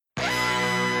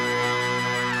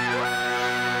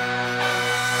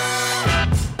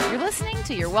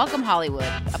to You're Welcome Hollywood,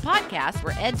 a podcast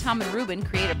where Ed, Tom, and Ruben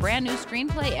create a brand new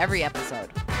screenplay every episode.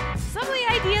 Some of the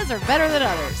ideas are better than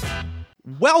others.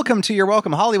 Welcome to You're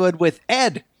Welcome Hollywood with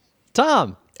Ed,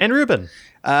 Tom, and Ruben.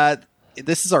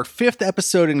 This is our 5th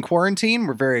episode in quarantine.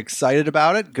 We're very excited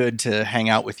about it. Good to hang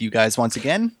out with you guys once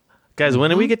again. Guys,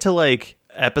 when do we get to like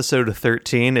episode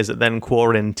 13? Is it then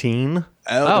quarantine?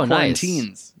 Oh, the nice.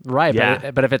 quarantines. Right,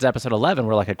 Yeah. but if it's episode 11,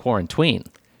 we're like a quarantine.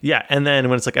 Yeah, and then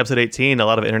when it's like episode 18, a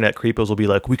lot of internet creepos will be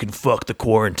like, we can fuck the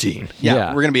quarantine. Yeah,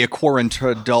 we're going to be a quarantine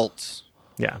adult.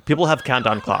 Yeah, people have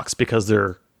countdown clocks because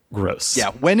they're gross. Yeah,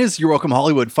 when is You're Welcome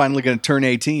Hollywood finally going to turn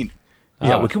 18?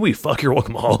 Yeah, when can we fuck Your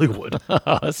Welcome Hollywood?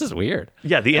 Oh, this is weird.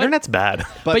 Yeah, the internet's bad.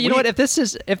 But you know what? If this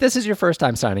is your first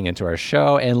time signing into our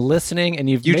show and listening, and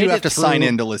you do have to sign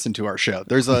in to listen to our show.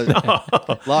 There's a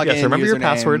login. Yes, remember your username.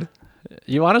 password.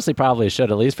 You honestly probably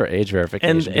should, at least for age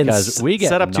verification, because we get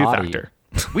set up naughty. two-factor.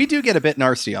 We do get a bit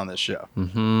nasty on this show.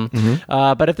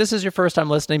 But if this is your first time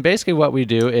listening, basically what we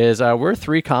do is we're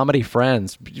 3 comedy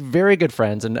friends, very good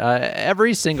friends, and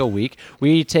every single week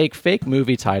we take fake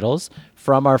movie titles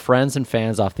from our friends and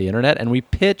fans off the internet, and we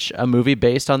pitch a movie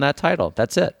based on that title.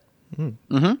 That's it.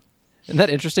 Mm-hmm. Isn't that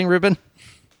interesting, Ruben?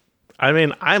 I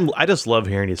mean, I just love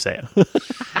hearing you say it.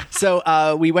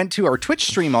 So we went to our Twitch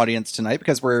stream audience tonight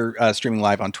because we're streaming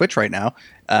live on Twitch right now.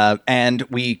 And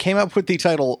we came up with the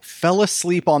title, Fell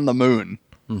Asleep on the Moon.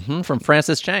 From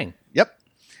Francis Chang. Yep.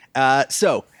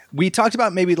 So we talked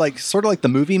about maybe like sort of like the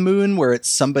movie Moon, where it's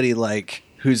somebody like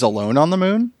who's alone on the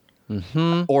moon.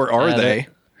 Mm-hmm. Or are they?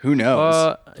 Who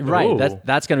knows? Right. Ooh.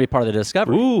 That's going to be part of the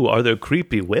discovery. Ooh, are there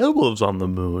creepy werewolves on the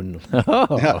moon?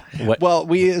 Well,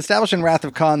 we established in Wrath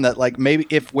of Khan that like maybe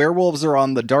if werewolves are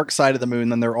on the dark side of the moon,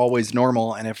 then they're always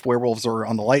normal. And if werewolves are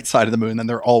on the light side of the moon, then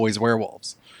they're always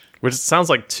werewolves. Which sounds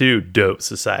like 2 dope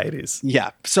societies. Yeah.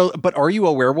 So, but are you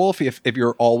a werewolf if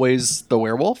you're always the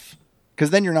werewolf? Because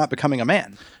then you're not becoming a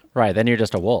man. Right. Then you're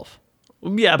just a wolf.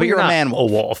 Yeah, but you're you're a not man wolf.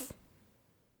 a wolf.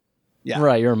 Yeah.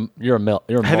 Right. You're a milf.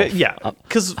 You're a milf. Yeah,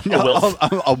 because a wolf.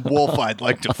 A wolf I'd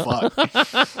like to fuck.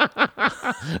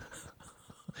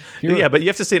 Yeah, but you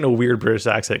have to say it in a weird British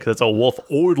accent because it's a wolf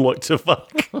I'd like to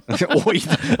fuck. A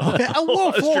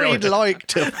wolf I'd like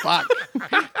to fuck.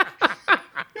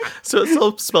 So it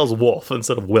still spells wolf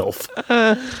instead of wilf.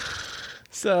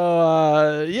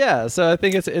 So I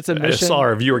think it's a I just mission. saw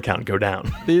our viewer count go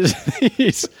down.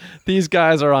 These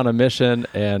guys are on a mission,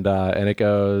 and it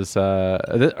goes.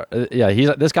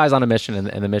 This guy's on a mission,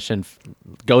 and the mission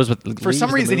goes with. For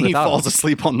some reason, he falls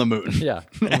asleep on the moon. Yeah,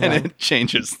 And it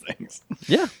changes things.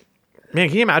 yeah. Man,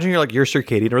 can you imagine your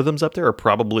circadian rhythms up there are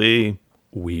probably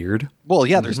weird? Well,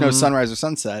 yeah, there's no sunrise or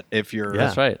sunset if you're.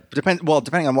 That's right.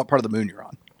 Depending on what part of the moon you're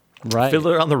on. Right.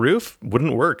 Fiddler on the Roof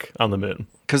wouldn't work on the moon.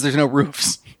 Because there's no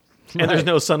roofs. And there's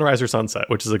no sunrise or sunset,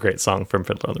 which is a great song from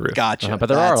Fiddler on the Roof. Gotcha. But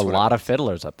there are a That's what lot of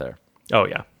fiddlers up there. Oh,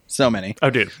 yeah. So many. Oh,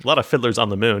 dude, a lot of fiddlers on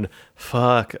the moon.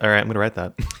 Fuck. All right, I'm going to write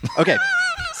that. Okay.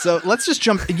 So let's just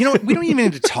jump. You know what? We don't even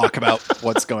need to talk about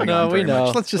what's going on very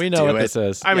much. Let's just we know do what it. this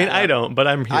is. I mean, I don't, but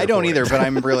I'm here I don't for either, it. but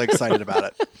I'm really excited about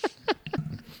it.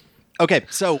 Okay.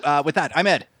 So with that, I'm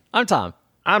Ed. I'm Tom.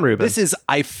 I'm Ruben. This is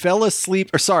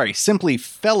simply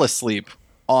fell asleep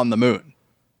on the moon.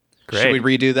 great. Should we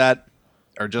redo that?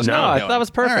 Or just No, keep I going? thought it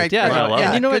was perfect. All right, Yeah, great. no, yeah,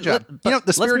 and you know good what? job. Let- The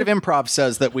let's spirit of improv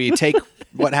says that we take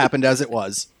what happened as it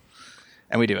was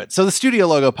and we do it. So the studio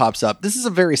logo pops up. This is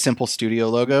a very simple studio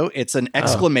logo. It's an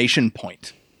exclamation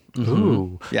point.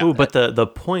 Ooh. Yeah. Ooh, but the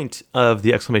point of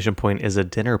the exclamation point is a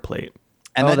dinner plate.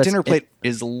 And Oh, that that's- dinner plate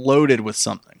is loaded with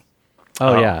something.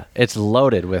 Oh yeah, it's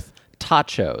loaded with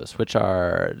tachos, which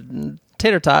are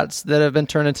tater tots that have been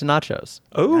turned into nachos,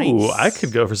 Oh, Nice. I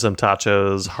could go for some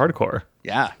tachos hardcore.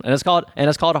 Yeah. and it's called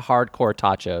hardcore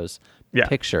tachos. Yeah.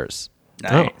 Pictures.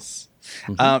 Nice.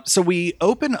 So we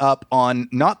open up on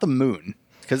not the moon,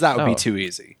 because that would be Oh. too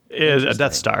easy. Is a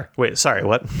Death Star. Wait, sorry,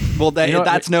 what? Well, know what?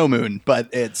 that's no moon, but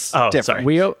it's Oh, different.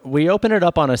 sorry. We open it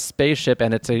up on a spaceship,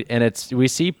 and we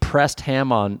see pressed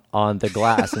ham on the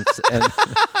glass,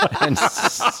 and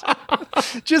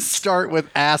Just start with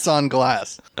ass on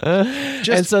glass.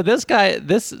 and so this guy,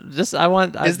 Is this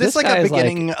like a guy's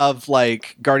beginning of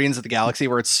like Guardians of the Galaxy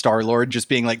where it's Star-Lord just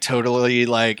being like totally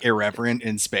like irreverent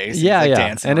in space? He's, Yeah, like, yeah,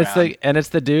 dancing and around. it's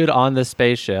the dude on the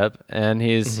spaceship, and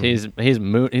he's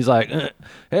like,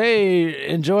 hey,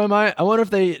 enjoy my. I wonder if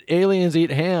the aliens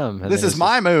eat ham. And This then is it's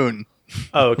my moon.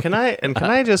 Oh, can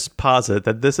I just posit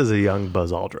that this is a young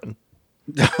Buzz Aldrin?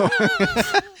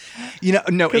 You know,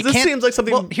 no, it this can't. seems like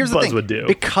something well, here's the Buzz thing. would do.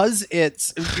 Because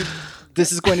it's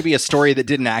this is going to be a story that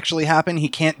didn't actually happen, he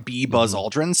can't be Buzz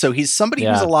Aldrin. So he's somebody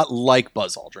who's Yeah. a lot like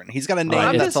Buzz Aldrin. He's got a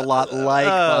name that's a lot like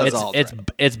Buzz Aldrin.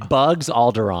 It's Bugs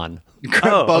Alderaan.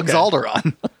 Bugs okay.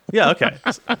 Alderaan. Yeah, okay.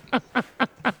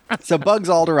 So Bugs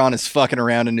Alderaan is fucking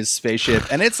around in his spaceship,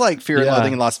 and it's like Fear and Yeah.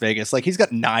 Loathing in Las Vegas. Like he's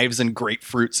got knives and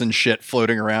grapefruits and shit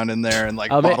floating around in there, and like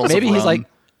bottles Maybe of he's rum.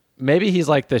 maybe he's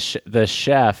like the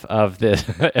chef of this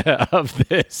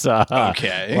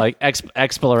Okay. like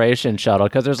exploration shuttle,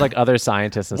 because there's like other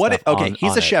scientists and What? stuff. Okay, on-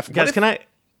 he's on a it. chef. What Guys, if- can I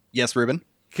Yes, Ruben.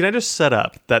 just set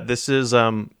up that this is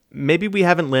maybe we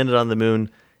haven't landed on the moon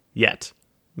yet.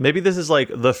 Maybe this is like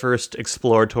the first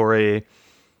exploratory,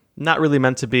 not really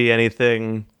meant to be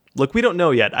anything. Look, we don't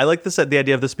know yet. I like the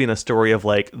idea of this being a story of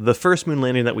like the first moon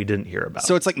landing that we didn't hear about.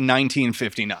 So it's like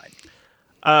 1959.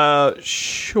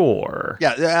 Sure.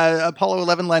 Yeah, Apollo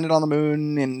 11 landed on the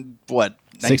moon in what?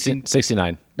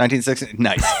 69, 1960.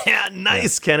 Nice. Yeah,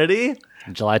 nice, Kennedy.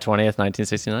 July 20th,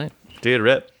 1969. Dude,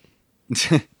 rip.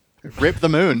 Rip the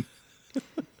moon.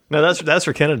 No, that's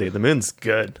for Kennedy. The moon's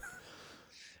good.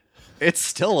 It's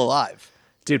still alive.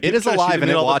 Dude, It people is try to shoot alive the and moon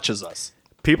it all the- watches us.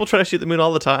 People try to shoot the moon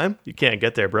all the time. You can't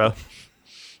get there, bro.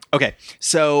 Okay,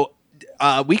 so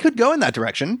we could go in that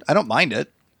direction. I don't mind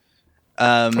it.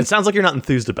 It sounds like you're not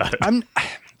enthused about it. I'm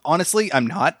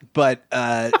not, but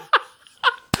Well,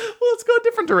 let's go a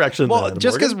different direction. well, then,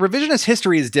 just because Morgan. revisionist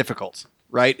history is difficult,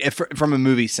 right? From a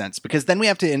movie sense, because then we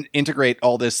have to integrate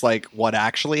all this, like what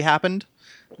actually happened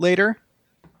later.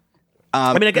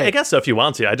 I mean, I guess so if you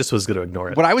want to. I just was going to ignore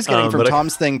it. What I was getting from but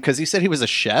Tom's thing, because he said he was a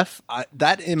chef,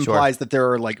 that implies that there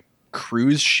are like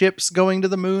cruise ships going to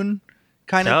the moon,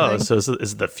 kind of Oh, thing. so this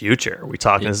is the future. Are we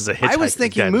talking? This is a hitchhiker's I was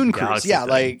thinking Guide to moon the cruise. Galaxy Yeah, thing.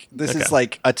 like this is Okay.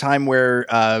 like a time where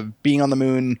being on the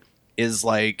moon is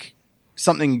like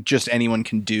something just anyone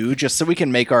can do, just so we can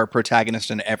make our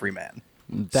protagonist an everyman.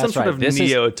 That's some sort right. of This is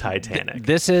neo-Titanic.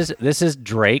 this is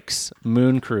Drake's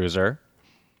moon cruiser.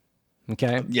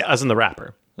 Okay. Yeah. As in the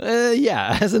rapper.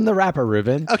 Yeah, as in the rapper,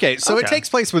 Ruben. Okay, so it Okay. takes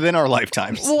place within our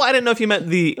lifetimes. Well, I didn't know if you meant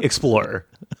the explorer.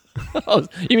 Oh,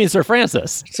 you mean Sir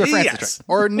Francis? Sir Francis Yes. Drake.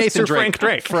 Or Nathan Sir Frank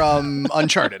Drake. from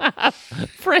Uncharted.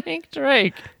 Frank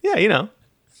Drake. Yeah, you know.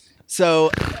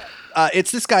 So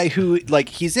it's this guy who, like,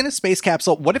 he's in a space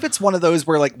capsule. What if it's one of those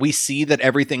where, like, we see that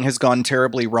everything has gone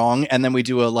terribly wrong, and then we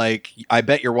do a, like, I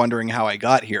bet you're wondering how I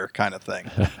got here kind of thing?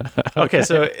 Okay,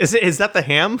 so is that the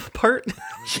ham part?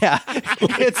 Yeah.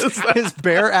 It's his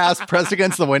bare ass pressed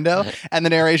against the window, and the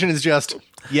narration is just,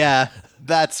 yeah,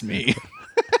 that's me.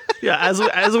 Yeah,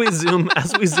 as we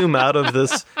zoom out of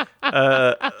this,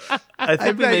 I I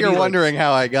think we bet maybe you're like, wondering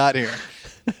how I got here.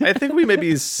 I think we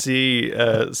maybe see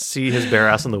his bare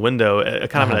ass in the window,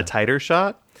 kind of in a tighter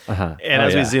shot. And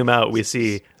as we zoom out, we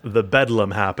see the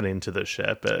bedlam happening to the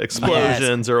ship,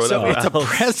 explosions or So whatever. it's a else.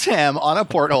 pressed ham on a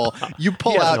porthole. You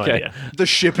pull He has out, no idea. the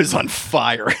ship is on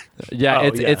fire. Yeah,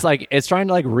 Oh, it's like it's trying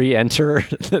to like re-enter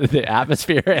the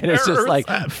atmosphere, and it's just Earth's like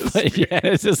atmosphere. yeah,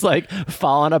 it's just like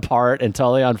falling apart and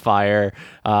totally on fire.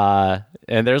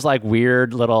 And there's like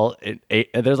weird little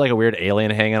there's like a weird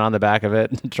alien hanging on the back of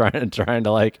it, trying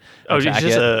to like Oh, it's attack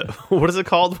just it. what is it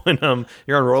called when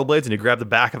you're on rollerblades and you grab the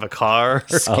back of a car?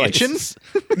 Skitching?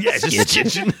 Yeah, just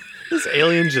skitching. This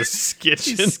alien just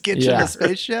skitching. Skitching Yeah. a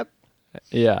spaceship?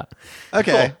 Yeah.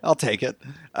 Okay, I'll take it.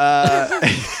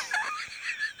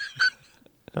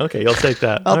 Okay, you'll take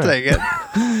that. I'll All right. take it.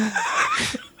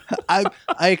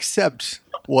 I accept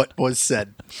what was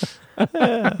said.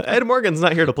 Ed Morgan's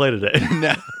not here to play today.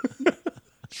 No.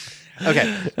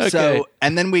 Okay. So,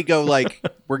 and then we go like,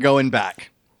 we're going back,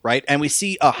 right? And we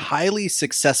see a highly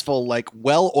successful, like,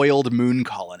 well-oiled moon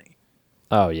colony.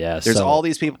 Oh yes. There's all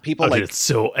these people Oh, like, dude, it's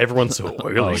so everyone's so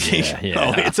oily.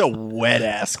 yeah. oh, it's a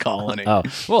wet-ass colony. Oh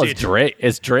well, it's Drake.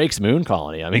 It's Drake's moon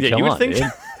colony. I mean, Yeah, come you would on, think.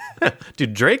 dude.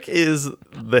 Dude, Drake is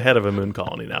the head of a moon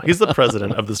colony now. He's the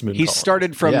president of this moon He colony.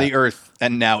 started from Yeah. the Earth,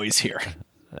 and now he's here.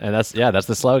 And that's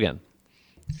the slogan.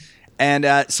 And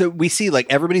so we see like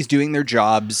everybody's doing their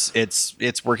jobs.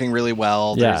 It's working really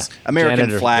well. Yeah. There's American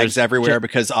Janitor- flags there's everywhere ja-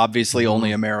 because obviously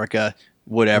only America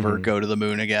would ever go to the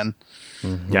moon again.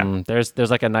 Yeah. There's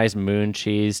like a nice moon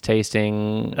cheese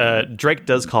tasting. Drake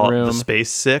does call it Room. the Space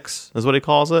Six, is what he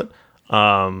calls it.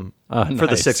 For the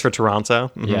nice. six for Toronto.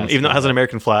 Mhm. Yes, Even though it has an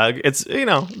American flag, it's,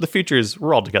 the futures,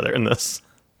 we're all together in this.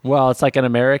 Well, it's like an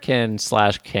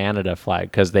American/Canada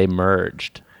flag because they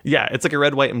merged. Yeah, it's like a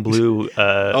red, white, and blue.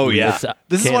 Oh yeah, It's,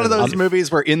 this is one of Canada. those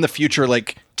movies where in the future,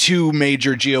 like two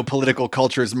major geopolitical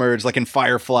cultures merge. Like in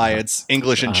Firefly, it's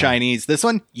English and Chinese. This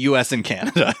one, U.S. and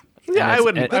Canada. Yeah, I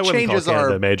wouldn't The call changes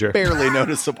Canada are major. barely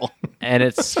noticeable. And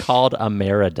it's called a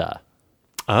Merida.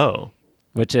 Oh.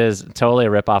 which is totally a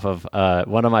ripoff of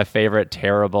one of my favorite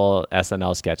terrible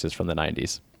SNL sketches from the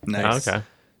 90s. Nice. Okay.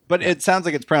 But it sounds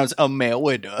like it's pronounced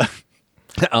Amelwood.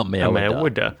 Oh man, I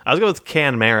would. I was going with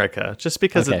Can America just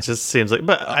because Okay. it just seems like.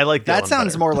 But I like That one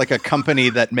sounds better. more like a company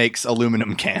that makes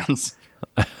aluminum cans.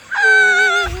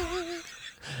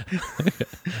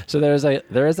 So there is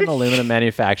an aluminum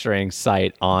manufacturing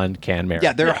site on Can America.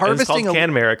 Yeah, they're Yeah, and it's called harvesting. Can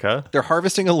America. They're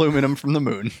harvesting aluminum from the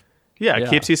moon. Yeah, it Yeah.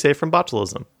 keeps you safe from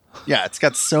botulism. Yeah, it's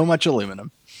got so much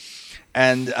aluminum.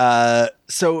 And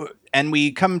and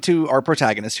we come to our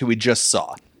protagonist who we just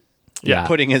saw Yeah.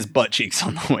 putting his butt cheeks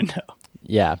on the window.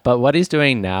 Yeah, but what he's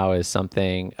doing now is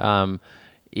something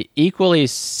equally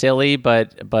silly,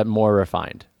 but more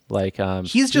refined. Like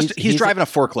He's driving a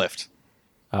forklift.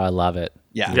 Oh, I love it.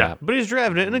 Yeah. Yeah, but he's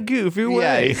driving it in a goofy Yeah,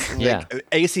 way. he's Yeah. like,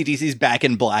 AC/DC's Back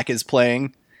in Black is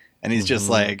playing, and he's just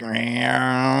like,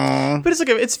 But it's like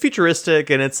it's futuristic,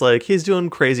 and it's like he's doing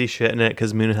crazy shit in it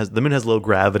because the moon has low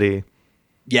gravity.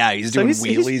 yeah, he's doing he's-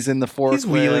 wheelies in the forklift. He's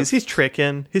wheelies. He's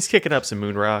tricking. He's kicking up some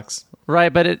moon rocks.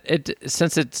 Right, but it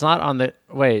since it's not on the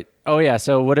wait. Oh yeah,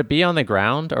 so would it be on the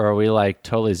ground or are we like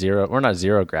totally zero? We're not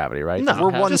zero gravity, right? No. Does it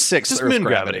We're have- 1/6 just Earth moon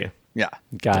gravity. gravity. Yeah.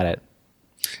 Got it.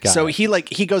 Got So it.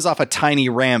 he goes off a tiny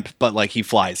ramp, but like he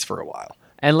flies for a while.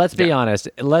 And let's be honest.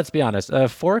 A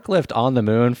forklift on the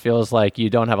moon feels like you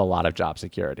don't have a lot of job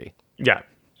security. Yeah.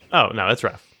 Oh no, it's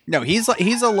rough. No, he's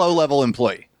a low level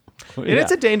employee. And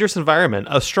it's a dangerous environment.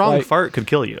 A strong Like- fart could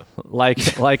kill you. like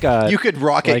You could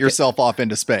rocket like- yourself off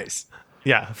into space.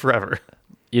 Yeah, forever.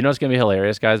 You know what's gonna be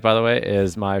hilarious, guys? By the way,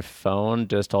 is my phone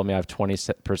just told me I have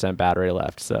 20% battery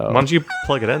left. So Why don't you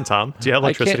plug it in, Tom? Do you have I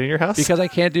electricity can't- in your house? Because I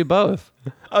can't do both.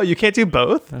 Oh, you can't do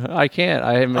both? I can't.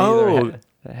 I have either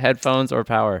headphones or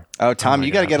power. Oh, Tom,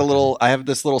 you got to get a little. I have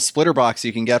this little splitter box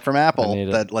you can get from I Apple need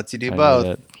it. that lets you do I both.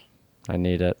 Need it. I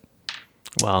need it.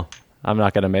 Well, I'm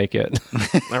not gonna make it.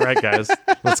 all right, guys.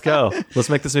 Let's go. Let's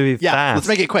make this movie Yeah, fast. let's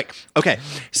make it quick. Okay,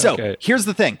 so Okay. here's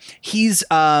the thing.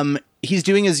 He's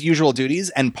doing his usual duties,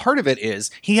 and part of it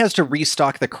is he has to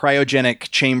restock the cryogenic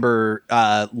chamber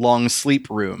long sleep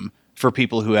room for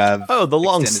people who have Oh, the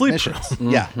long extended sleep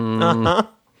missions. Yeah, Uh-huh.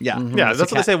 yeah. Yeah,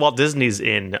 that's what they say Walt Disney's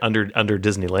in under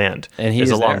Disneyland. And he's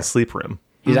is a long there. sleep room.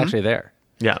 He's actually there.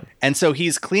 Yeah. And so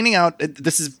he's cleaning out.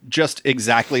 This is just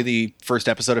exactly the first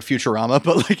episode of Futurama,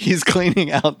 but like he's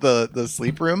cleaning out the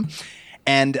sleep room.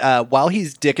 And while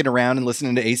he's dicking around and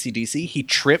listening to AC/DC, he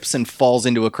trips and falls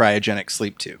into a cryogenic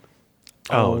sleep tube.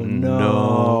 Oh,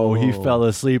 no. He fell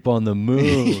asleep on the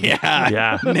moon.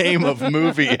 Yeah. Name of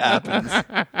movie happens.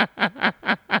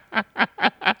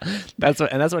 That's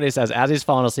what he says as he's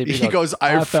falling asleep. He goes,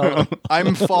 I'm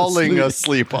falling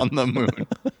asleep on the moon.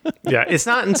 Yeah, it's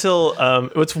not until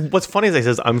what's funny is he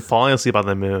says I'm falling asleep on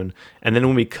the moon, and then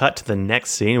when we cut to the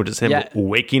next scene, which is him Yeah.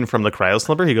 waking from the cryo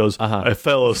slumber, he goes, I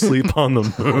fell asleep on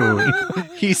the moon.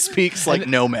 He speaks like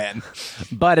no man.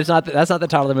 But it's not. That's not the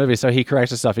title of the movie. So he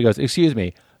corrects himself. He goes, "Excuse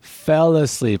me, fell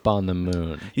asleep on the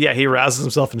moon." Yeah, he rouses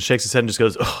himself and shakes his head and just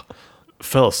goes,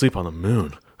 fell asleep on the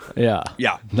moon. Yeah,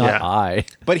 Yeah. not Yeah. I.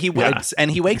 But he wakes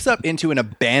and he wakes up into an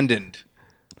abandoned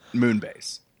moon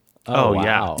base. Oh, yeah.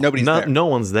 wow. Nobody's there. No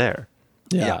one's there.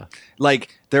 Yeah.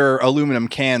 Like there are aluminum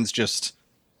cans just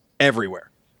everywhere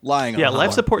lying Yeah, on the life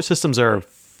floor. support systems are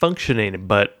functioning,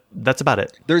 but that's about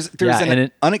it. There's Yeah, an and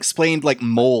it- unexplained like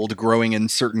mold growing in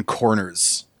certain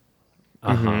corners.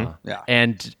 Yeah.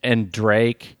 And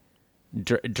Drake's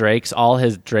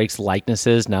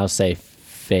likenesses now say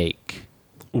fake.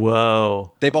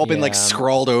 Whoa. They've all been like Yeah.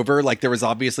 scrawled over, like there was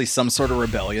obviously some sort of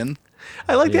rebellion.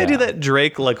 I like the Yeah. idea that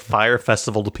Drake like fire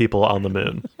festival to people on the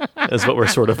moon is what we're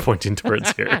sort of pointing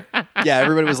towards here. Yeah,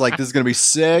 everybody was like, "This is gonna be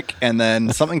sick," and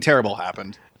then something terrible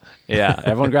happened, Yeah,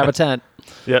 everyone grab a tent.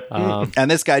 Yep.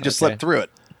 and this guy just slept through it.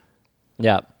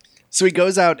 Yeah. So he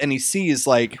goes out and he sees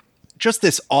like just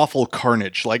this awful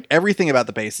carnage. Like everything about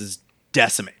the base is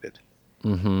decimated.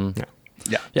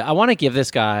 Yeah, I want to give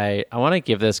this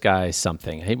guy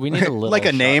something. Hey, we need a little Like a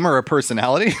shot. name or a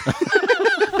personality.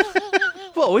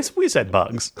 Well, we said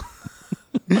bugs.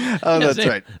 Oh, that's name-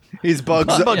 right. He's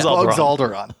Bugs Bugs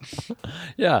Alderaan.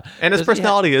 Yeah. And his Does he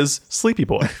personality is Sleepy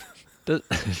Boy.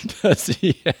 does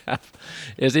he have,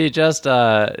 is he just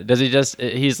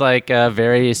he's like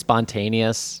very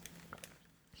spontaneous,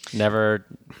 never.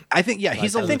 I think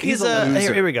he's I think he's a a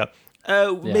loser. here we go.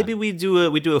 Maybe we do a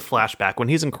flashback. When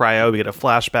he's in cryo, we get a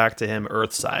flashback to him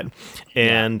Earthside,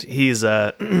 and he's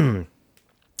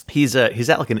he's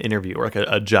at like an interview or like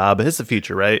a job. It's the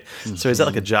future, right? So he's at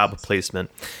like a job placement,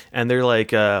 and they're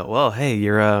like, well, hey,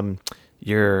 your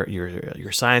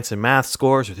science and math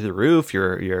scores are through the roof.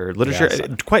 Your literature, Yes.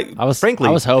 quite I was frankly,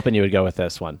 hoping you would go with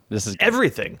this one. This is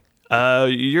everything.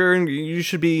 you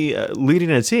should be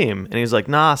leading a team. And he's like,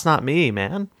 nah, it's not me,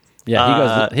 man.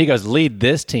 Yeah, he goes lead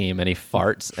this team, and he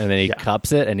farts, and then he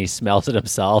cups it, and he smells it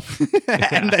himself.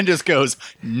 And then just goes,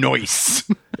 nice.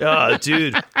 Oh,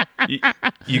 dude,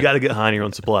 you got to get high on your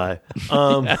own supply.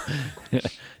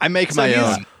 I make my he's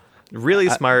own. Really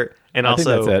smart, and I think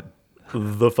also that's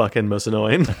the fucking most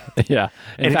annoying. Yeah.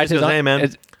 And he just goes, hey,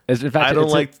 man, I don't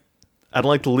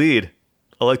like to lead.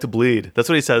 I like to bleed. That's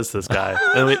what he says to this guy.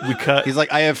 And we cut. He's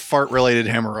like, I have fart-related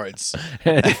hemorrhoids.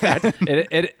 In fact,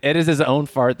 it is his own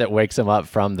fart that wakes him up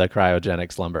from the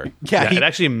cryogenic slumber. Yeah, it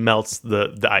actually melts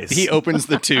the ice. he opens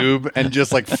the tube and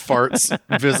just like farts,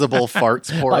 visible farts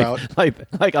pour out.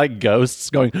 Like ghosts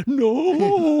going,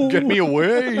 no, Get me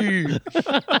away.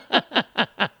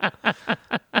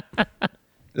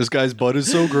 This guy's butt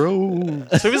is so gross.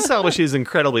 So we've established he's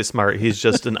incredibly smart. He's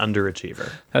just an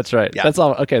underachiever. That's right. Yeah. That's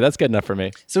all. Okay, that's good enough for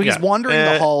me. So he's Yeah. wandering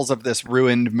the halls of this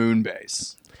ruined moon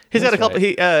base. He's got a couple.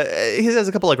 right. He has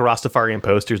a couple like Rastafarian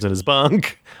posters in his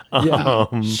bunk. Yeah,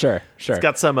 sure. He's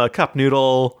got some cup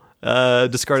noodle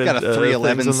discarded. He's got a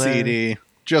 311 things in there. CD.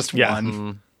 Just Yeah.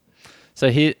 one. So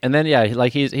he's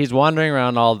wandering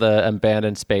around all the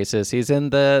abandoned spaces. He's in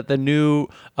the new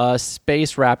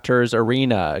Space Raptors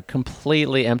arena,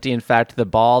 completely empty. In fact, the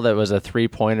ball that was a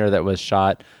 3-pointer that was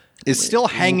shot, Is still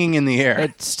hanging in the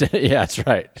air. yeah, that's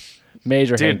right.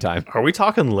 Major hang Dude, time. are we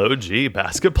talking low G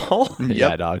basketball?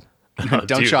 Yeah, dog. Dunk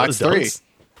Dude, Shots those 3. dunks.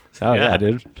 Oh yeah, Yeah.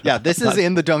 dude. Yeah, this is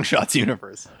in the Dunk Shots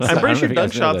universe. I'm pretty I sure don't know Dunk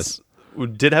if you guys know Shots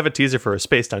did have a teaser for a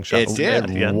space Dunk Shot. It did. at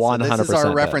the end. One- So this is 100% our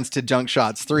that. reference to Dunk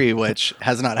Shots 3, which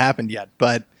has not happened yet,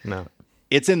 but No,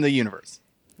 it's in the universe.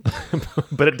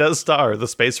 but it does star the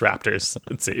Space Raptors.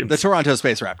 It seems. The Toronto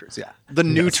Space Raptors, yeah. The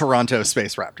new Toronto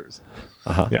Space Raptors.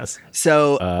 Yes.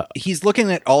 So he's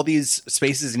looking at all these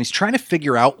spaces and he's trying to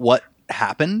figure out what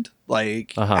happened.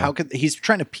 Like, how could he's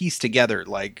trying to piece together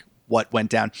like what went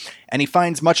down. And he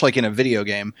finds, much like in a video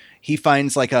game, he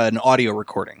finds like an audio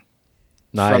recording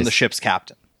from the ship's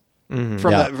captain,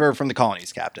 from the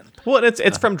colony's captain. Well,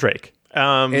 it's from Drake.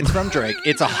 It's from Drake.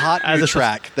 It's a hot new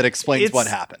track that explains what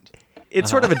happened. It's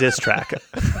sort of a diss track.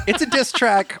 It's a diss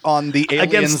track on the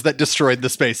aliens that destroyed the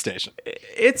space station.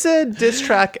 It's a diss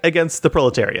track against the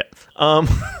proletariat.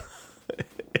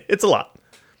 It's a lot.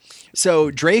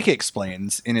 So Drake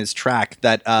explains in his track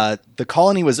that the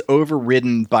colony was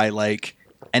overridden by like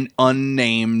an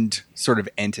unnamed sort of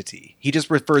entity. He just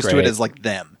refers to it Great. as like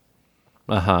them.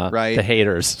 Right? The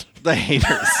haters. The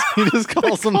haters. He just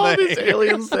calls them All the these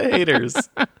aliens, the haters.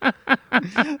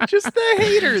 Just the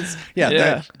haters. Yeah,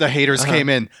 Yeah. The haters came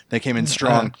in. They came in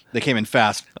strong. They came in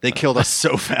fast. They killed us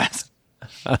so fast.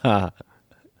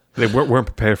 They weren't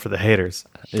prepared for the haters.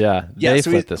 Yeah, Yeah, they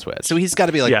so flipped the switch. So he's got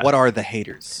to be like, Yeah. what are the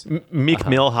haters? Meek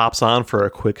Mill hops on for a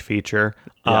quick feature.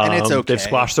 And it's okay. They've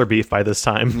squashed their beef by this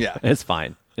time. Yeah. It's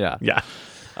fine. Yeah. Yeah.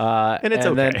 And it's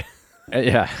and okay. Then,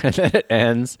 yeah. And then it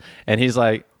ends, and he's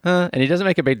like, and he doesn't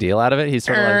make a big deal out of it. He's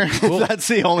sort of like, cool. That's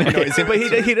the only noise. but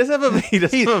he does have a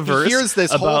verse hears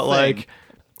this whole about thing. like,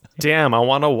 damn, I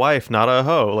want a wife, not a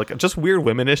hoe. Like just weird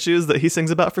women issues that he sings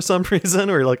about for some reason.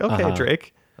 Where you're like, okay,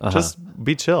 Drake, just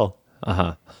be chill.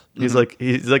 He's like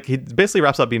he basically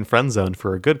wraps up being friend zoned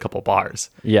for a good couple bars.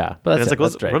 yeah. But And that's it's like,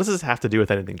 that's Drake. what does this have to do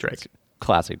with anything, Drake?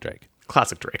 Classic Drake.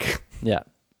 Classic Drake. Yeah.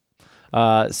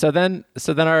 So then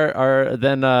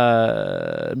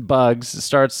Bugs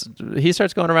starts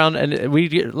going around,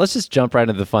 and let's just jump right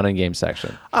into the fun and game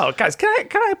section. Oh, guys, can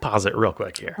I pause it real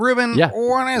quick here? Ruben, Yeah.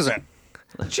 what is it?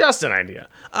 Just an idea.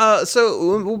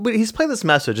 So he's playing this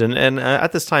message, and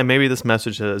at this time, maybe this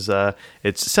message has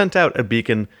it's sent out a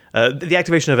beacon. The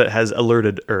activation of it has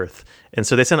alerted Earth, and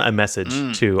so they sent a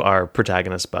message to our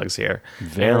protagonist Bugs here.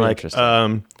 Very and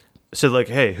interesting. So like,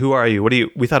 hey, who are you?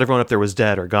 We thought everyone up there was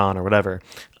dead or gone or whatever.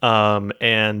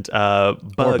 And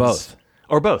Bugs,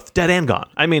 or both, dead and gone.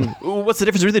 I mean, what's the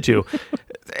difference between the two?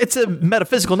 It's a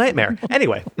metaphysical nightmare.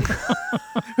 Anyway.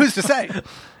 Who's to say?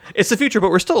 It's the future, but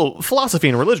philosophy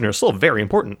and religion are still very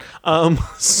important.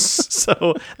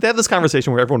 So they have this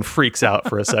conversation where everyone freaks out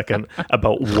for a second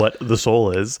about what the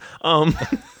soul is.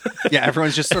 Yeah,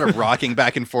 everyone's just sort of rocking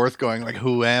back and forth, going like,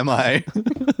 "Who am I?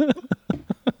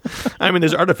 I mean,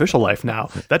 there's artificial life now.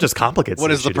 That just complicates.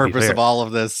 What is the issue, to be purpose fair. of all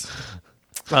of this?"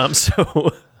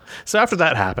 So after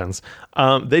that happens,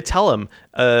 they tell him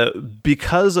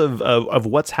because of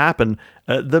what's happened,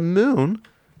 the moon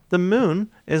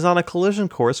is on a collision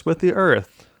course with the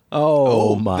Earth.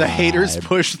 Oh my! The haters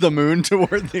push the moon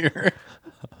toward the Earth.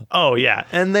 Oh yeah,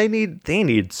 and they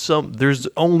need some. There's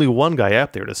only one guy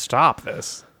out there to stop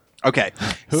this. Okay,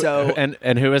 so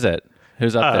and who is it?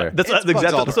 Who's up there? That's It's exactly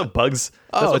Bugs that's what Bugs.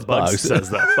 That's Oh, what it's Bugs Bugs. says.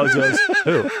 That Bugs goes,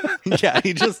 "Who?" Yeah,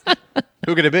 he just.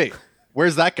 Who could it be?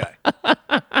 Where's that guy?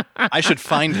 I should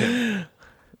find him.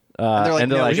 And they're like,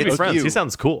 and they're no, like, We should be it's friends. you. He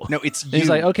sounds cool. No, it's you. He's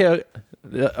like, okay,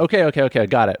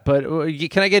 got it. But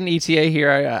can I get an ETA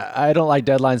here? I don't like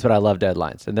deadlines, but I love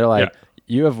deadlines. And they're like, Yeah.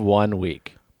 you have 1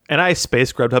 week. And I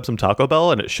space Grubhub some Taco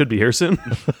Bell, and it should be here soon.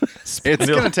 It's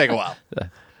going to take a while.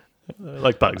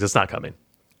 Like Bugs, it's not coming.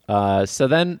 So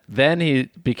then he,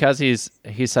 because he's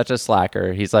such a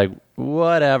slacker, he's like,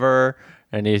 whatever,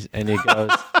 and he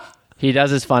goes. He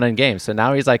does his fun and games. So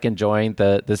now he's like enjoying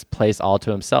this place all to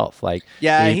himself. Like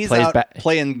Yeah, he he's plays out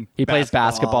playing. he plays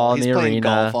basketball in he's the playing arena.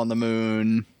 golf on the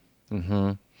moon.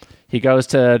 He goes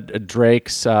to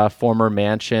Drake's former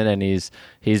mansion and he's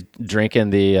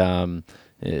drinking the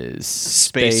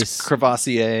Space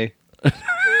Crevassier.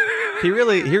 He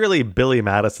really Billy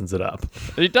Madison's it up.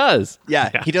 He does.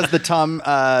 Yeah, he does the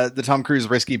Tom Cruise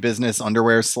risky business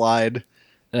underwear slide.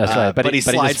 That's right. But he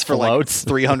slides just for like floats.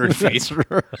 300 feet.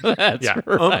 That's Yeah,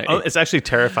 right. it's actually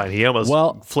terrifying. He almost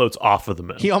floats off of the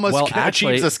moon. He almost Well, achieves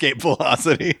actually- escape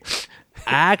velocity.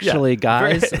 Actually,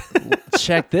 guys,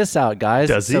 check this out, guys.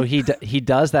 Does he? So he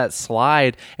does that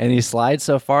slide, and he slides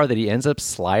so far that he ends up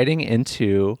sliding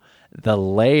into the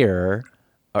layer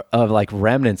of like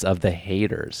remnants of the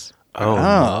haters. oh,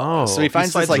 no. So he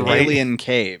finds this slides like right- alien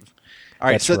cave. All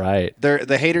right, That's so right.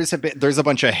 The haters have been. There's a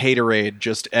bunch of haterade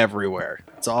just everywhere.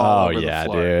 It's all over yeah, the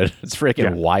floor. dude, it's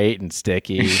freaking white and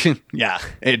sticky. Yeah,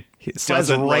 it slides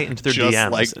doesn't right look into their just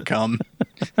DMs. like cum.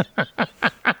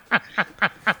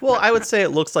 Well, I would say it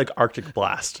looks like Arctic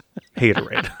Blast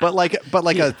haterade. but like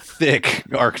a thick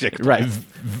Arctic. Right,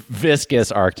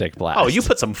 viscous Arctic blast. Oh, you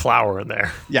put some flour in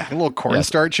there. Yeah, a little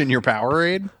cornstarch in your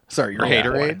Powerade. Sorry, your Yeah,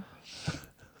 haterade.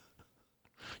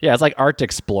 Yeah, it's like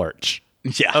Arctic splorch.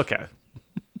 Yeah, Okay.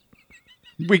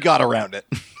 we got around it.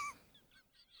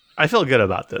 I feel good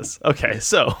about this. Okay,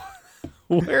 so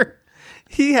where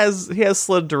he has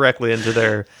slid directly into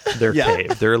their Yeah.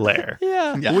 cave, their lair.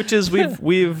 Yeah, Yeah. Which is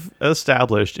we've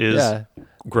established is Yeah.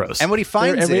 gross. And what he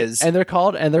finds they're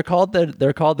called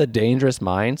the dangerous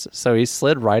minds. So he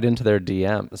slid right into their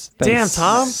DMs. Damn, Thanks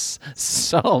Tom.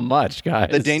 so much, guys.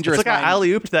 the it's dangerous. like I mind-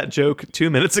 alley-ooped that joke 2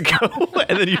 minutes ago,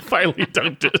 and then you finally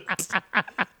dunked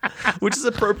it, which is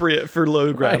appropriate for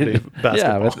low gravity basketball.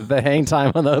 Yeah, with the hang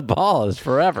time on the ball is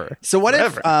forever. So what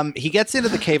Forever. if he gets into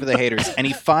the cave of the haters and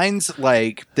he finds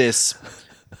like this,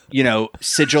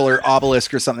 sigil or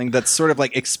obelisk or something that's sort of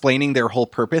like explaining their whole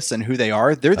purpose and who they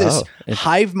are. They're this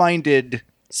hive-minded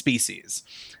species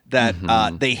that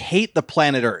they hate the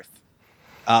planet Earth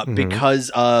because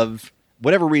of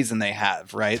whatever reason they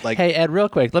have, right? Like, Hey Ed, real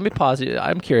quick, let me pause you.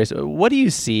 I'm curious. What do you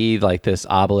see like this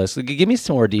obelisk? Give me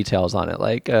some more details on it.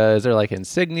 Like, is there like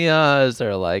insignia? Is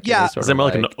there like Yeah. any sort Is there of, more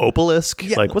like an obelisk?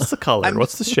 Yeah. Like, what's the color?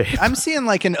 What's the shape? I'm seeing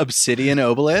like an obsidian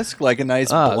obelisk, like a nice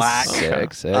Oh, black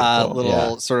sick, cool. little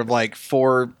Yeah. sort of like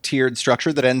 4-tiered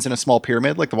structure that ends in a small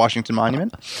pyramid, like the Washington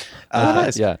Monument.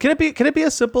 Nice. yeah. Can it be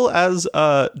as simple as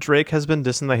Drake has been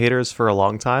dissing the haters for a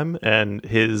long time, and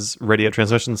his radio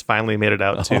transmissions finally made it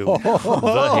out to the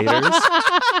haters?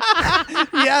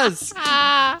 Yes.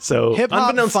 So Hip hop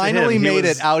unbeknownst to finally him, he made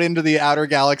was- it out into the outer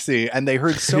galaxy, and they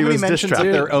heard so He many was mentions of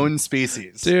distracted. their own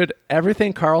species. Dude,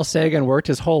 everything Carl Sagan worked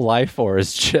his whole life for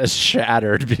is just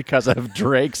shattered because of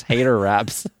Drake's hater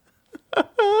raps.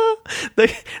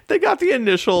 They got the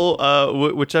initial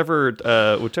whichever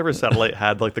satellite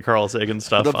had like the Carl Sagan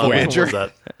stuff. The on it. What Voyager. was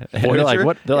that? They're like,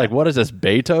 what? They're like, what is this,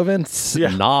 Beethoven?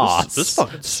 Yeah. Nah, This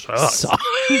fucking sucks.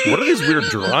 What are these weird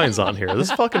drawings on here?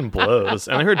 This fucking blows.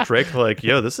 And I heard Drake like,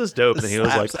 "Yo, this is dope," and he was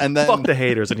like, Slaps. And then- "Fuck the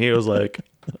haters," and he was like,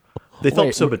 "They felt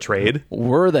Wait, so betrayed."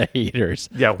 we're the haters.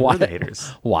 Yeah, we're the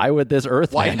haters. Why would this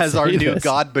Earth? Why man has our say new this?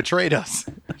 god betrayed us?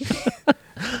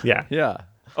 Yeah. Yeah.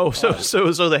 Oh, so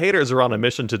the haters are on a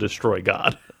mission to destroy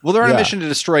God. Well, they're on a Yeah. mission to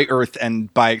destroy Earth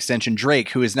and, by extension,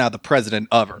 Drake, who is now the president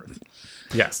of Earth.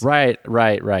 Yes. Right.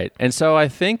 And so I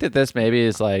think that this maybe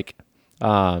is like,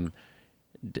 does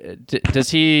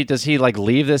he like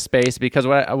leave this space? Because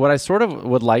what I sort of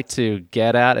would like to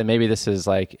get at, and maybe this is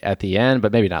like at the end,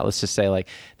 but maybe not. Let's just say like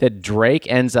that Drake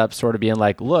ends up sort of being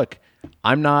like, look,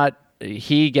 I'm not.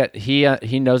 He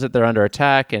knows that they're under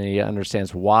attack and he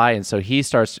understands why, and so he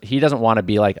doesn't want to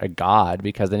be like a god,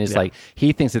 because then he's like,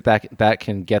 he thinks that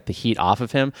can get the heat off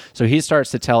of him, so he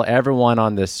starts to tell everyone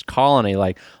on this colony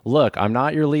like, look, I'm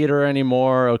not your leader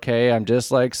anymore, okay, I'm just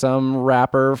like some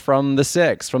rapper from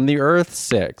the Earth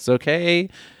 6, okay.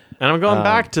 And I'm going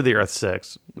back to the Earth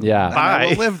 6. Yeah. And I Bye.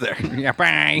 will live there. Yeah,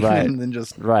 bye. Right. And then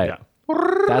just Right.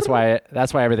 Yeah. That's why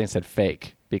everything said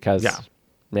fake, because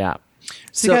yeah.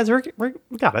 See, So- guys,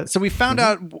 we got it. So we found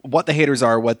out what the haters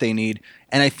are, what they need,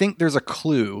 and I think there's a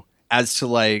clue as to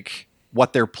like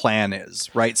what their plan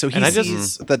is, right? So he And I just-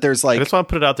 sees that there's I like just want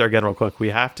to put it out there again, real quick. We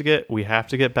have to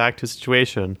get back to a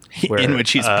situation where in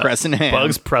which he's pressing ham.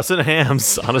 Bugs pressing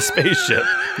hams on a spaceship.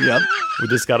 Yep. We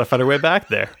just got to find our way back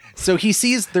there. So he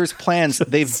sees there's plans.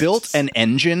 They've built an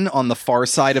engine on the far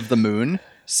side of the moon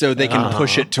so they can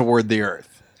push it toward the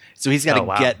Earth. So he's got to Oh,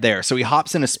 wow. get there. So he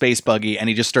hops in a space buggy and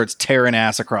he just starts tearing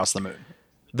ass across the moon.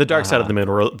 The dark side of the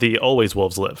moon, where the always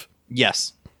wolves live.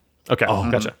 Yes. Okay,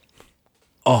 gotcha.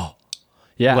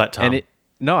 Yeah. What, Tom? And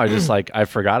no, I just like I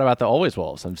forgot about the Always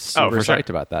Wolves. I'm super for sure. psyched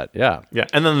about that. Yeah. Yeah,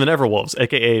 and then the never wolves,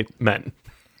 aka men.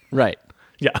 Right.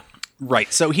 Yeah.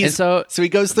 Right. So he's And so- he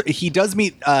goes through, he does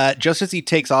meet just as he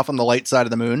takes off on the light side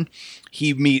of the moon,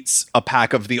 he meets a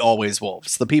pack of the always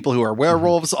wolves, the people who are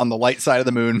werewolves on the light side of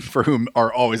the moon for whom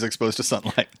are always exposed to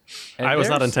sunlight. And I was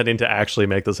not there's- intending to actually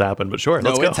make this happen, but sure, No,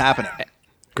 let's go. it's happening.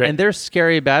 Great. And they're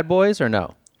scary bad boys or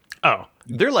no? Oh,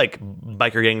 they're like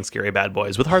biker gang scary bad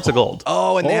boys with hearts of gold.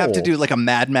 Oh, and they have to Oh. do like a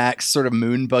Mad Max sort of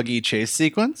moon buggy chase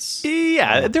sequence.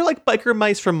 Yeah, they're like biker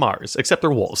mice from Mars, except they're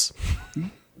wolves.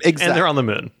 Exactly. And they're on the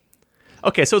moon.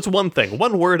 Okay, so it's one thing.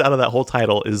 One word out of that whole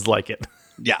title is like it.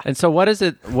 Yeah. And so what is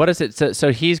it? What is it?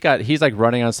 So he's like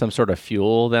running on some sort of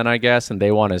fuel then, I guess, and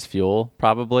they want his fuel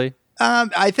probably.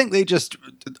 I think they just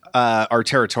are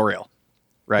territorial,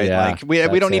 right? Yeah, like we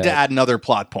that's don't need to it. add another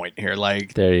plot point here.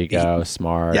 Like There you go.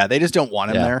 Smart. yeah, they just don't want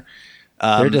him Yeah. there.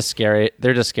 They're just scary.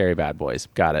 They're just scary bad boys.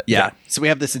 Got it. Yeah. So we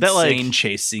have this That, like, insane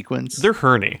chase sequence. They're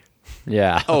herny.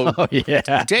 Yeah. Oh.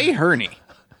 yeah. Day Herney.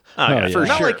 Oh, yeah. yeah.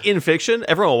 Not sure. like in fiction.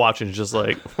 Everyone watching is just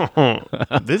like,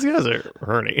 these guys are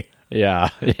herny. Yeah.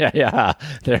 Yeah. Yeah.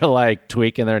 They're like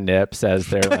tweaking their nips as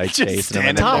they're like Just chasing them. in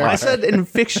standing the Tom, there. dark. I said in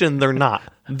fiction they're not.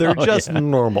 They're just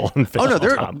normal in fiction. Oh no,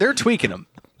 they're Tom. they're tweaking them,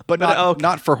 but not okay.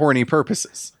 not for horny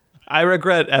purposes. I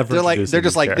regret ever. They're introducing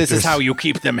just these like this is characters. how you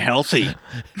keep them healthy.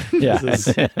 Yeah. This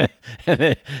is-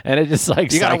 and it just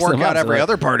like You got psychs to work them out up. every They're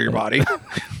other part of your body.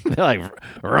 like, they're like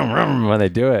rum, rum, when they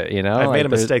do it. You know. I've Like, made a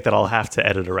there's- mistake that I'll have to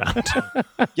edit around.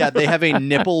 Yeah, they have a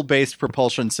nipple-based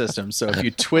propulsion system. So if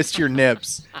you twist your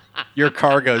nips, your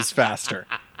car goes faster.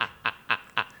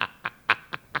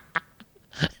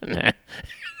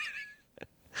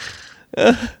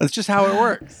 That's just how it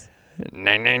works.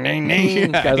 Ning, ning, ning, ning.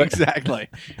 Yeah, Guys, like, exactly.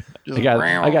 Just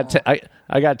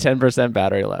I got 10%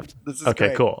 battery left. This is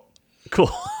Okay, great.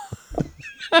 cool.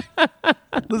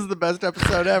 This is the best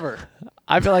episode ever.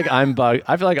 I feel like I'm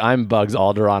Bugs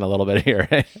Alderaan a little bit here,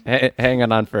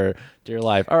 hanging on for dear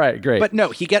life. All right, great. But no,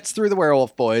 he gets through the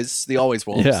werewolf boys, the always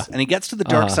wolves, Yeah. and he gets to the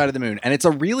dark side of the moon. And it's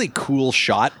a really cool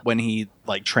shot when he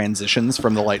like transitions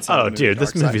from the light side. Oh, of the moon dude, to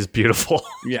this the dark movie's beautiful. side.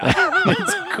 Yeah,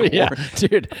 it's cool. yeah,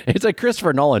 dude, it's a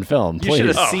Christopher Nolan film. You should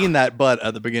Please. have seen that butt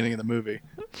at the beginning of the movie.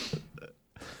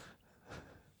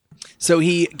 So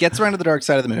he gets around to the dark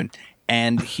side of the moon,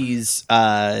 and he's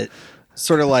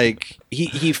sort of like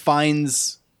he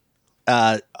finds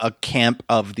a camp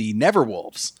of the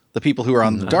Neverwolves, the people who are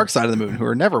on the dark side of the moon, who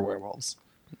are never werewolves.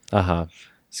 Uh-huh.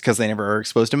 It's because they never are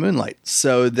exposed to moonlight.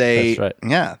 So they, That's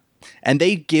right. yeah. And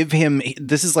they give him,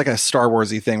 this is like a Star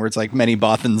Warsy thing where it's like many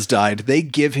Bothans died. They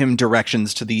give him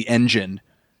directions to the engine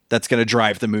that's going to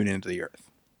drive the moon into the Earth.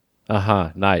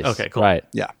 Uh-huh. Nice. Okay, cool. Right.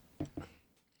 Yeah.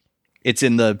 It's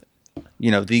in the,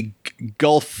 the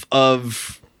Gulf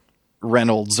of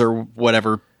Reynolds or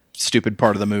whatever stupid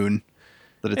part of the moon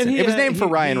that it's And in. he, It was named for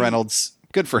he- Ryan he- Reynolds.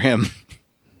 Good for him.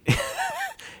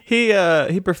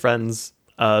 He befriends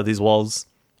these wolves.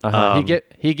 Uh-huh.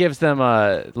 He gives them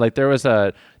like there was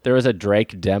a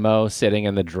Drake demo sitting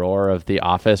in the drawer of the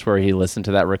office where he listened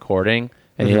to that recording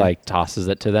and he like tosses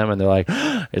it to them and they're like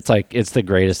it's the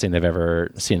greatest thing they've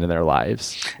ever seen in their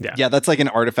lives. Yeah, that's like an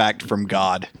artifact from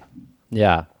God.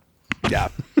 Yeah. Yeah.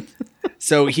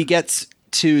 So he gets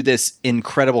to this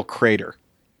incredible crater,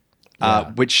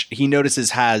 which he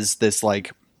notices has this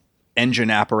like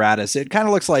engine apparatus. It kind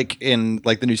of looks like in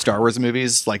like the new Star Wars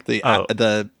movies, like the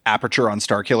aperture on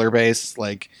Starkiller Base.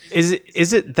 Like, Is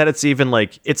it that it's even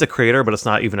like it's a crater, but it's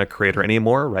not even a crater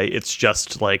anymore, right? It's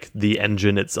just like the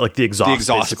engine. It's like the exhaust. The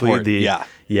exhaust basically. port, yeah.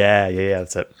 Yeah.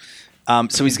 That's it.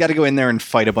 so he's got to go in there and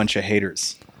fight a bunch of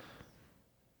haters.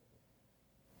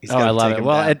 He's Oh, gotta I love take it. 'em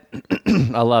Well,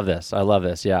 down. I love this. I love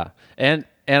this. Yeah. And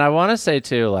I want to say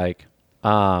too, like,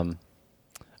 I'm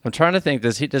trying to think,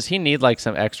 does he need like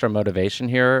some extra motivation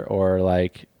here, or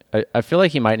like, I feel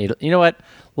like he might need, you know what?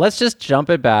 Let's just jump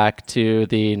it back to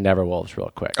the Neverwolves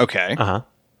real quick. Okay.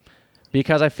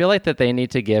 Because I feel like that they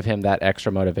need to give him that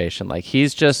extra motivation. Like he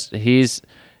was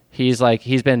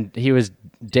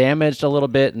damaged a little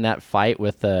bit in that fight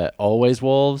with the Always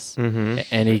Wolves, and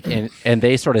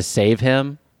they sort of save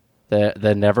him.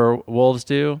 The Never Wolves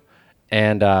do,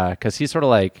 and because he's sort of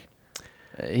like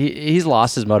he's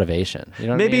lost his motivation. You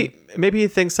know what I mean? Maybe he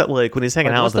thinks that like when he's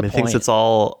hanging Like, out what's with them, the he thinks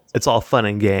point? it's all fun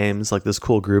and games, like this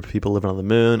cool group of people living on the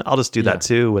moon. I'll just do that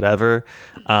too, whatever.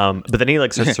 But then he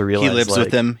like starts to realize He lives like,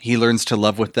 with them. He learns to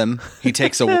love with them. He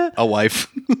takes a wife.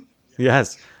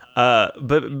 Yes.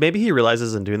 But maybe he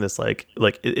realizes in doing this, like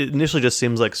it initially just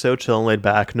seems like so chill and laid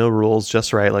back, no rules,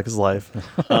 just right, like his life.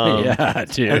 Yeah,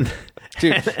 dude.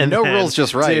 Dude, And no then, rules,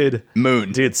 just right. dude.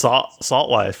 Moon. Dude, salt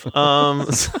wife.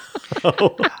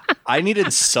 So, I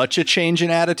needed such a change in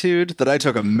attitude that I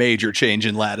took a major change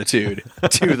in latitude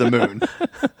to the moon.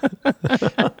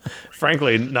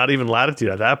 frankly, not even latitude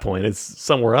at that point. It's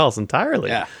somewhere else entirely.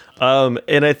 Yeah.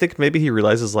 And I think maybe he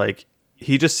realizes like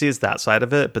he just sees that side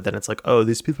of it, but then it's like, oh,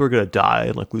 these people are gonna die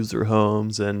and like lose their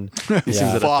homes and these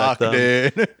things that Fuck, affect them.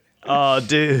 dude. Oh,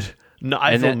 dude. No,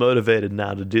 I And feel it- motivated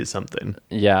now to do something.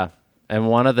 Yeah. And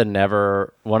one of the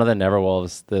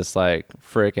Neverwolves, this like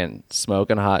freaking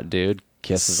smoking hot dude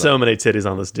kisses So many titties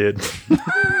on this dude.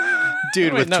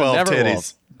 Dude with no, 12 Neverwolf.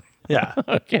 titties. Yeah. him.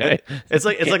 Okay. It's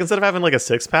like instead of having like a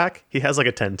 6-pack, he has like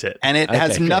a 10 tit. And it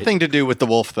has Okay, nothing to do with the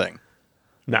wolf thing.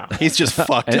 No. He's just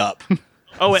fucked up.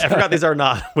 Oh wait, I forgot these are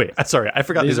not. Wait, sorry, I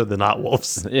forgot these are the not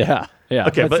wolves. Yeah. Yeah.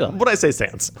 Okay, but still. what I say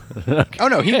stands. Oh,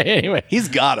 no. Anyway. He's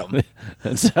got him.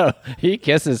 And so he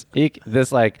kisses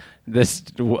this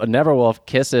Neverwolf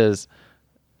kisses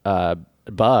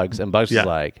Bugs, and Bugs Yeah. is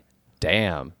like,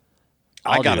 "Damn,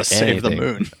 I I'll got to do save the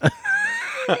anything."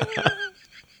 moon.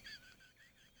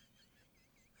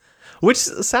 Which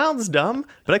sounds dumb,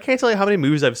 but I can't tell you how many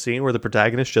movies I've seen where the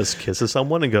protagonist just kisses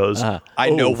someone and goes, I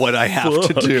know what I have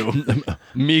to fuck." do.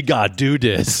 Me gotta do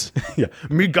this." "Yeah,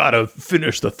 me gotta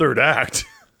finish the third act."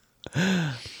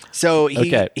 So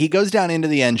Okay. he goes down into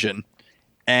the engine,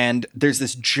 and there's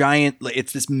this giant,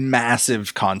 it's this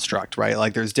massive construct, right?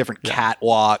 Like there's different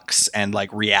catwalks and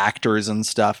like reactors and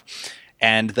stuff.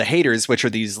 And the haters, which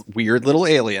are these weird little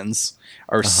aliens,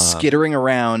 are skittering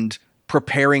around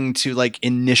preparing to like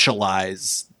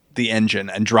initialize the engine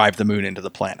and drive the moon into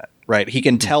the planet, right? He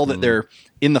can tell that they're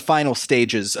in the final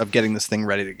stages of getting this thing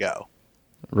ready to go.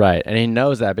 Right, and he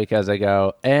knows that because they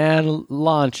go and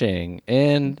launching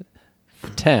in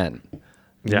 10,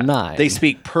 Yeah. 9, They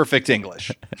speak perfect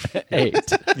English. 8.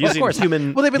 Using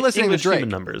human. Well, they've been listening to English Drake. human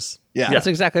numbers. Yeah. That's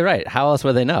exactly right. How else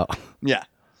would they know? Yeah.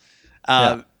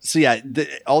 So yeah,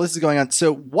 all this is going on.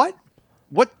 So what?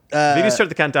 We need to start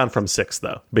the countdown from 6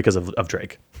 though, because of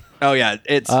Drake. Oh yeah,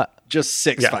 it's just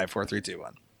 6, yeah. 5, 4, 3, 2,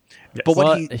 1. Yes. But what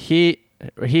Well, he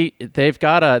they've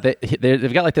got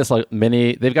they've got like this like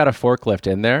they've got a forklift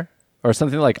in there or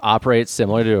something like operates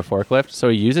similar to a forklift. So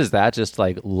he uses that just to,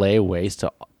 like lay waste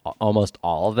to almost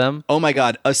all of them. Oh my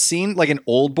god, a scene like an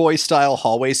old boy style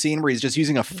hallway scene where he's just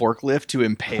using a forklift to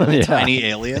impale Yeah. tiny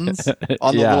aliens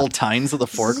on the Yeah. little tines of the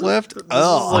forklift.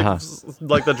 Oh,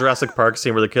 Like the Jurassic Park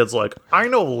scene where the kid's like, "I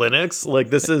know Linux." Like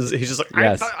this is he's just like,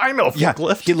 Yes. I know yeah.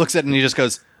 forklift." He looks at it and he just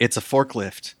goes, "It's a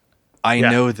forklift. I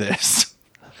Yeah. know this."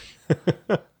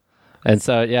 And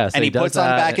so yeah, so And he does puts on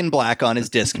that. Back in Black on his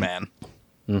Discman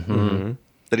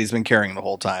that he's been carrying the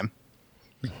whole time,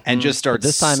 and just starts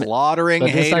this time- slaughtering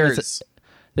but this time it's- haters.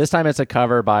 This time it's a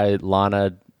cover by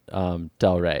Lana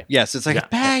Del Rey. Yes, it's like Yeah.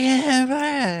 Back in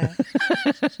Black.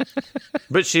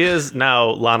 But she is now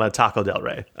Lana Taco Del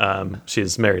Rey.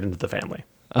 She's married into the family.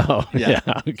 Oh Yeah.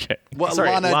 yeah, okay. Well, Sorry,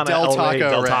 Lana Del El Taco. Rey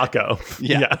Del Rey. Taco.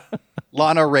 Yeah. yeah.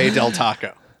 Lana Ray Del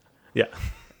Taco. Yeah.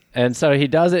 And so he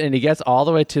does it, and he gets all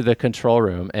the way to the control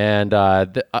room, and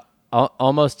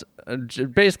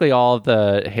basically all of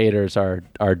the haters are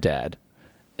dead.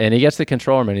 And he gets to the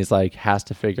control room, and he's like has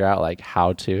to figure out like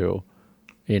how to,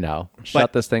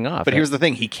 shut this thing off. But here's the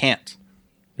thing: he can't.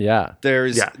 yeah,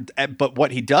 But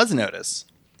what he does notice,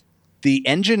 the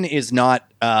engine is not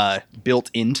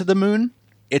built into the moon.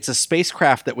 It's a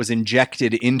spacecraft that was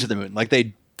injected into the moon. Like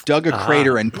they dug a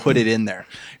crater and put it in there.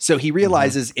 So he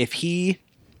realizes if he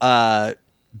backs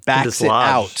it dislodge.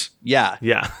 out, yeah,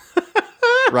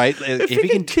 right. If he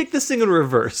can kick this thing in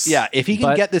reverse. Yeah, if he can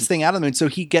But- get this thing out of the moon, so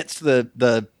he gets to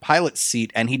the pilot's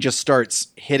seat and he just starts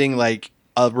hitting like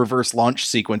a reverse launch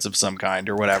sequence of some kind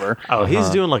or whatever. Oh, he's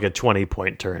doing like a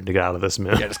 20-point turn to get out of this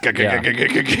moon. Yeah, just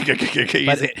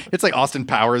it's like Austin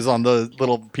Powers on the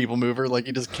little people mover. Like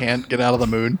he just can't get out of the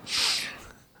moon.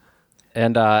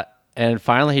 and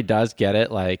finally he does get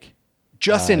it. Like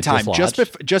Just in time,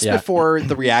 dislodged. Yeah. before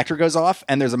the reactor goes off,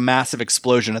 and there's a massive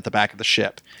explosion at the back of the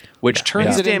ship, which turns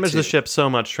He's it damaged into the ship so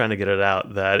much trying to get it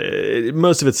out that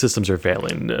most of its systems are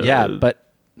failing. yeah, but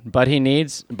but he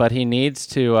needs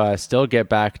to still get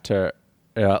back to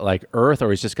like Earth, or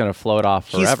he's just going to float off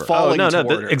He's forever. falling no,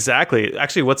 toward her. exactly.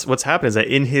 Actually, what's happened is that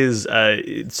in his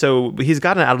so he's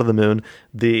gotten out of the moon.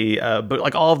 But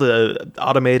like all the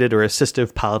automated or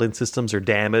assistive piloting systems are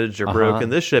damaged or broken.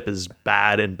 This ship is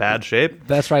in bad shape.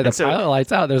 That's right. The And so- pilot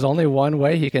lights out. There's only one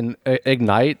way he can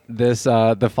ignite this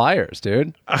the fires,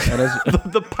 dude. And it's,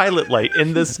 the pilot light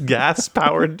in this gas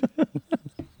powered.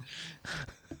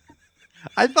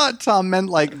 I thought Tom meant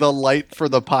like the light for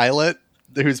the pilot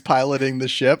who's piloting the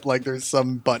ship. Like there's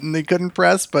some button he couldn't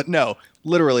press, but no,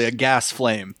 literally a gas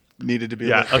flame needed to be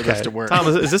lit for this to work. Tom,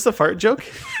 is this a fart joke?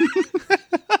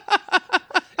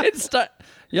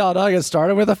 y'all dog, it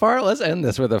started with a fart. Let's end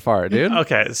this with a fart, dude.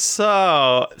 Okay,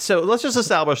 so let's just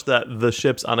establish that the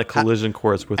ship's on a collision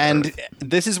course with And Earth.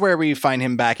 this is where we find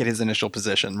him back at his initial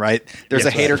position, right? There's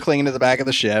Yes, a hater right. clinging to the back of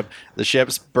the ship. The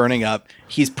ship's burning up.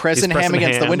 He's pressing Ham pressing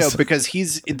against the window hands. because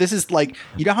this is like,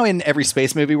 you know how in every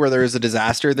space movie where there is a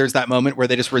disaster, there's that moment where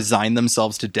they just resign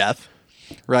themselves to death,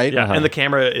 right? Yeah, and the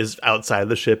camera is outside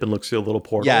the ship and looks through a little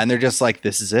portal. Yeah, and they're just like,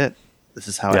 this is it. This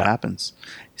is how it Yeah. happens.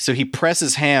 So he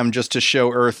presses Ham just to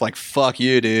show Earth, like, fuck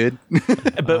you, dude.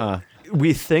 but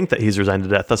we think that he's resigned to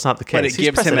death. That's not the case. But it He's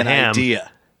gives him pressing an Ham.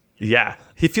 idea. Yeah,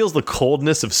 he feels the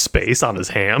coldness of space on his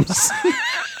hams.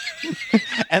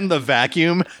 And the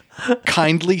vacuum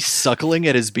kindly suckling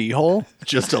at his beehole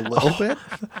just a little bit.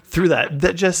 through that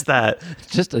Just that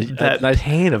nice,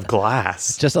 pane of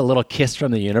glass. just a little kiss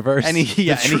from the universe. And he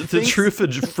The true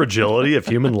fragility of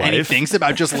human life. And he thinks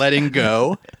about just letting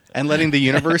go and letting the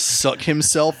universe suck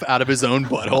himself out of his own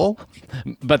butthole,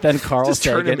 but then Carl just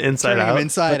turn him Sagan, inside turning out. him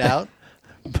inside out.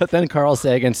 but then Carl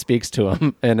Sagan speaks to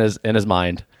him in his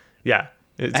mind. Yeah,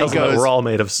 it he tells him that goes, we're all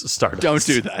made of stardust. Don't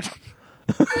do that.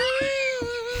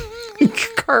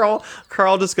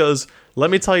 Carl just goes, let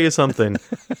me tell you something.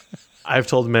 I've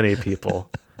told many people,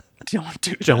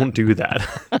 don't do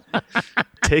that.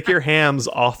 Take your hams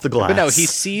off the glass. But no, he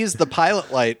sees the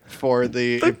pilot light for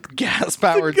the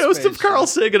gas-powered the ghost of spaceship. Carl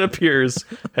Sagan appears.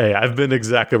 Hey, I've been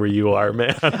exactly where you are,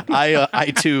 man.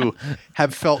 I too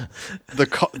have felt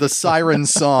the siren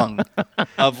song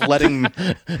of letting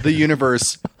the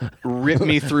universe rip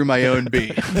me through my own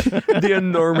being. The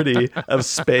enormity of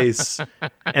space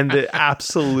and the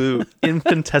absolute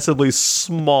infinitesimally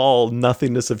small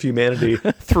nothingness of humanity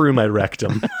through my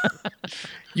rectum.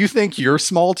 You think you're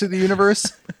small to the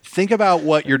universe? Think about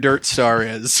what your dirt star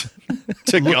is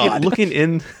to God. Looking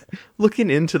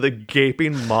into the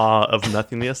gaping maw of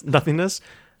nothingness,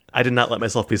 I did not let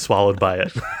myself be swallowed by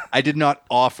it. I did not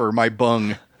offer my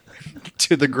bung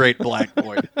to the great black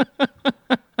void.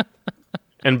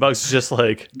 And Bugs is just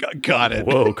like, Got it.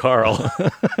 whoa, Carl.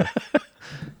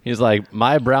 He's like,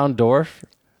 my brown dwarf.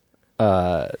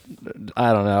 I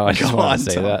don't know. I just Go want on,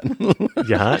 to say Tom. that.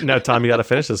 Yeah, no, Tom, you got to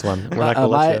finish this one. We're not going to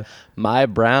let you. my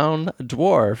brown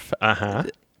dwarf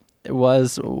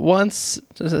was once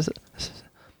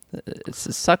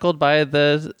suckled by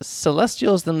the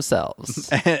Celestials themselves.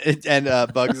 And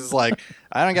Bugs is like,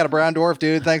 I don't got a brown dwarf,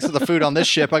 dude. Thanks for the food on this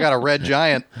ship. I got a red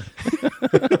giant.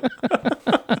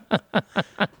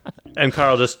 And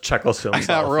Carl just chuckles to I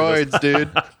himself. got roids,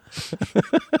 dude.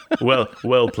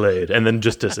 Well played, and then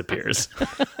just disappears.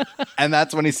 And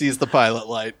that's when he sees the pilot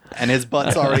light, and his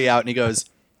butt's already out, and he goes,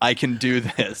 I can do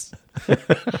this.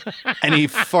 And he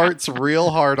farts real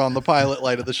hard on the pilot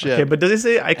light of the ship. Okay, but does he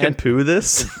say I can poo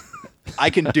this? I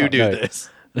can do Okay. this.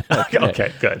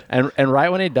 Okay, good. And right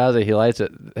when he does it, he lights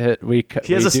it.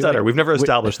 He has a stutter. We've never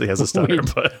established that he has a stutter,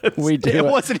 but We do It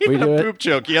wasn't even we a do poop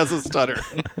joke. He has a stutter.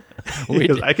 he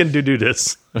goes, I can do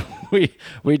this.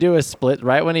 we do a split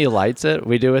right when he lights it.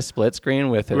 We do a split screen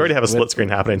with his, We already have a split screen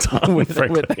happening, Tom.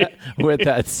 frankly. with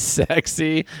that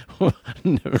sexy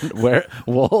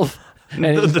wolf, and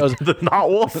he just goes the not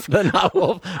wolf. the not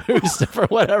wolf who's for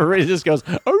whatever reason just goes.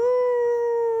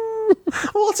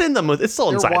 Well, it's in them. It's still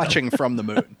You're inside them. watching from the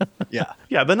moon. Yeah.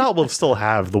 Yeah, the not wolves still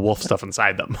have the wolf stuff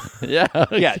inside them. Yeah,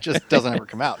 Yeah, it just doesn't ever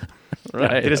come out.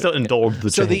 right. They just don't indulge the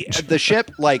So change. the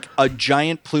ship, like a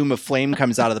giant plume of flame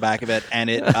comes out of the back of it, and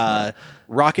it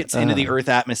rockets into the Earth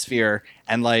atmosphere,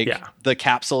 and like Yeah. the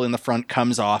capsule in the front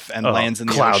comes off and lands in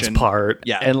the clouds ocean. part.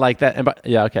 Yeah, and like that.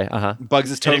 Yeah, okay.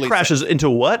 Bugs is And totally it crashes into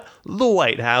what? The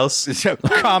White House. So,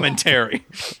 commentary.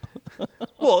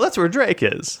 Well, that's where Drake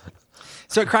is.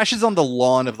 So it crashes on the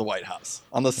lawn of the White House,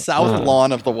 on the south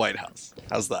lawn of the White House.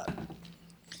 How's that?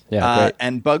 Yeah, great.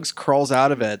 And Bugs crawls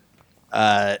out of it,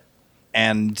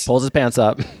 and Pulls his pants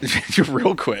up.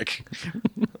 real quick.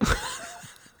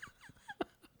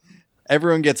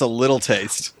 Everyone gets a little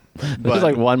taste. There's But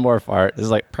like one more fart. It's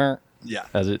like, "Purr." Yeah.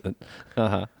 As it,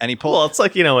 And he Well, it's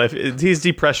like, if he's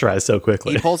depressurized so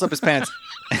quickly. he pulls up his pants.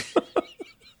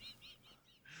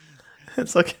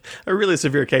 It's like a really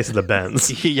severe case of the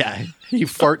bends. Yeah, he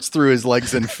farts through his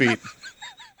legs and feet.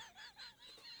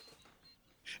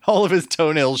 All of his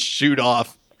toenails shoot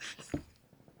off.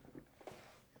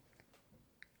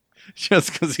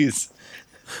 Just because he's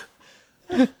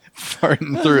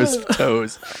farting through his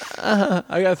toes.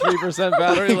 I got 3%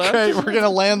 battery left. Great, we're going to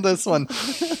land this one.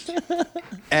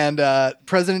 And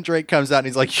President Drake comes out and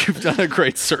he's like, you've done a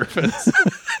great service.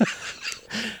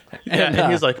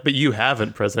 And he's like, but you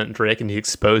haven't, President Drake. And he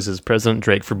exposes President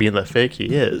Drake for being the fake he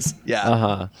is.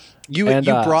 Yeah. You And,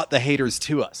 brought the haters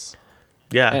to us.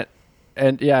 Yeah.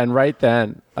 And right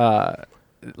then,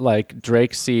 like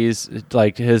Drake sees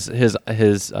like his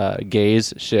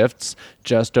gaze shifts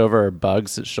just over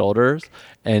Bugs' shoulders,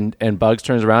 and Bugs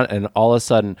turns around, and all of a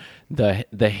sudden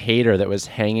the hater that was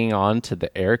hanging on to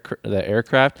the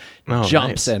aircraft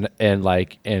jumps nice.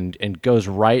 and goes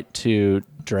right to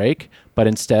Drake, but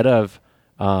instead of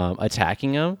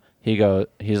attacking him,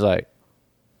 he's like,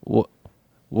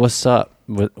 what's up?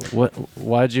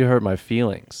 Why'd you hurt my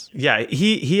feelings? Yeah,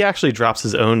 he actually drops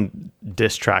his own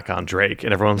diss track on Drake,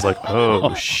 and everyone's like,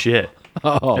 "Oh shit!"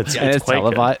 It's quite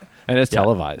televised. good. And it's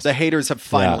televised. The haters have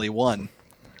finally won.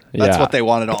 That's what they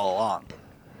wanted all along.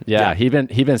 Yeah, he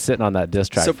been sitting on that diss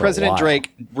track. So for President a while.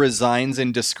 Drake resigns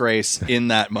in disgrace in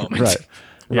that moment. right?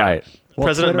 Right. Well,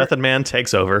 President Twitter- Method Man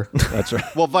takes over. That's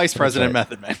right. Well, Vice President right.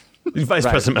 Method Man. Vice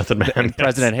President Method Man. Yes.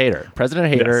 President Hater,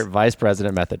 Yes. Vice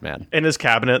President Method Man. In his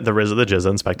cabinet, the Riz of the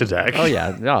Jizza, Inspector Deck. Oh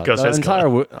yeah, no, Ghost Face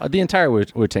the entire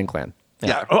Wu-Tang Clan.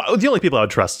 Yeah. Oh, the only people I would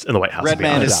trust in the White House. to Red be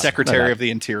Man honest. is Secretary of the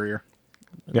Interior.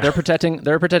 They're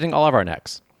protecting all of our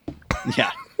necks. Yeah.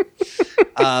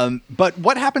 But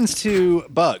what happens to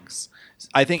Bugs?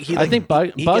 I think he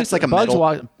Bugs gets like a Bugs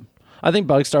medal. I think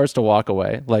Bugs starts to walk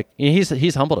away. Like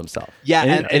he's humbled himself. Yeah,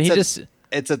 and he just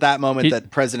it's at that moment He- that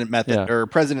President Method Yeah. or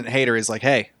President Hater is like,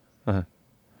 hey,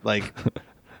 like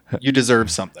you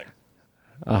deserve something.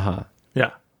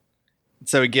 Yeah.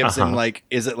 So he gives him like,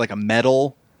 is it like a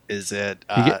medal? Is it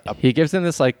he gives him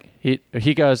this like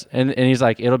he goes and he's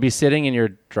like, it'll be sitting in your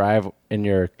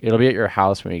it'll be at your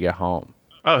house when you get home.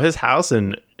 Oh, his house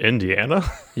in Indiana?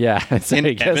 Yeah. So In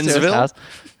he gets to his Evansville? house.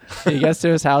 He gets to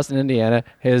his house in Indiana.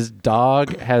 His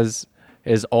dog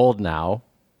is old now.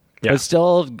 Yeah. But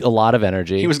still a lot of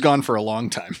energy. he was gone for a long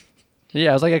time.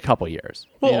 Yeah, it was like a couple years.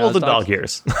 Well, You know, olden his dog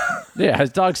years. Yeah,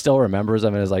 his dog still remembers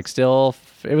him and is like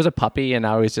it was a puppy and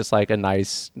now he's just like a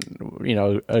nice,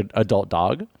 adult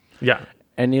dog. Yeah.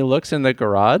 And he looks in the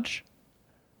garage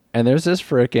and there's this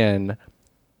freaking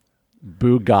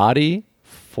Bugatti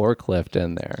forklift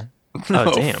in there.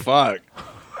 Oh, damn. Fuck.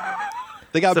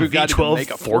 They got The Bugatti to V12 make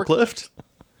a forklift?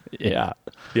 Yeah.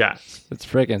 Yeah. It's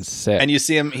freaking sick. And you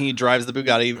see him, he drives the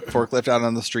Bugatti forklift out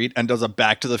on the street and does a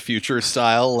Back to the Future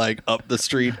style, like up the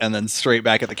street and then straight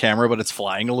back at the camera, but it's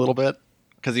flying a little bit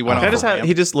because he went off the ramp.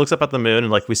 He just looks up at the moon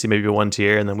and like we see maybe one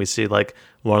tier and then we see like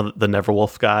one of the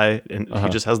Neverwolf guy and he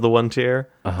just has the one tier.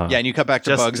 Yeah, and you cut back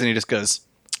to Just- Bugs and he just goes,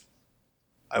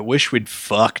 I wish we'd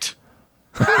fucked.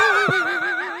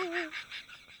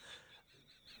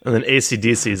 And then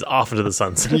AC/DC is off into the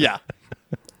sunset. Yeah.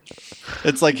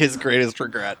 It's like his greatest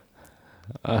regret.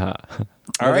 All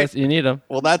right. You need him.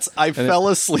 Well, I fell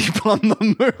asleep on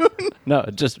the moon. No,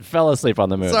 just fell asleep on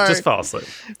the moon. Sorry. Just fall asleep.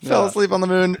 Fell asleep on the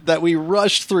moon that we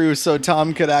rushed through so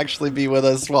Tom could actually be with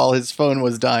us while his phone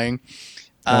was dying.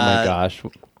 Oh my gosh.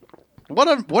 What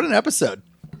an episode.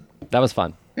 That was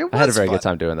fun. It I had a was very fun. good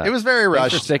time doing that. It was very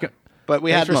Thanks for rushed, sticking, but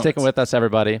we thanks had for sticking moments. with us,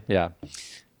 everybody. Yeah.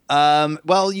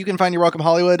 Well, you can find Your Welcome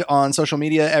Hollywood on social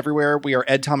media everywhere. We are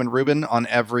Ed, Tom, and Ruben on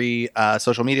every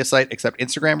social media site except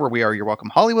Instagram, where we are Your Welcome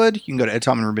Hollywood. You can go to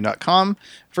edtomandruben.com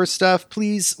for stuff.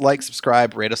 Please like,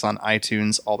 subscribe, rate us on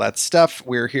iTunes, all that stuff.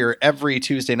 We're here every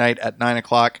Tuesday night at 9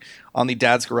 o'clock on the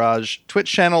Dad's Garage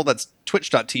Twitch channel. That's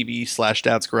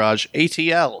twitch.tv/Dad's Garage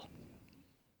ATL.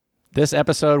 This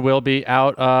episode will be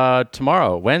out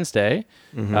tomorrow, Wednesday.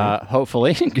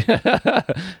 Hopefully,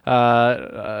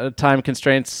 time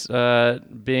constraints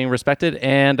being respected.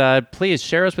 And please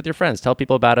share us with your friends. Tell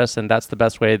people about us, and that's the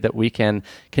best way that we can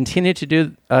continue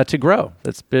to grow.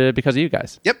 That's because of you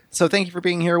guys. Yep. So thank you for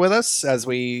being here with us as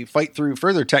we fight through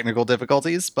further technical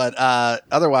difficulties. But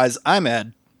otherwise, I'm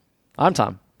Ed, I'm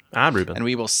Tom. I'm Ruben. and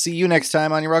we will see you next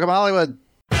time on Your Welcome Hollywood.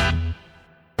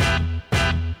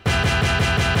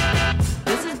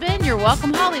 This has been Your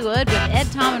Welcome Hollywood with Ed,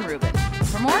 Tom, and Ruben.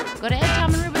 For more, go to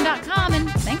edtomandruben.com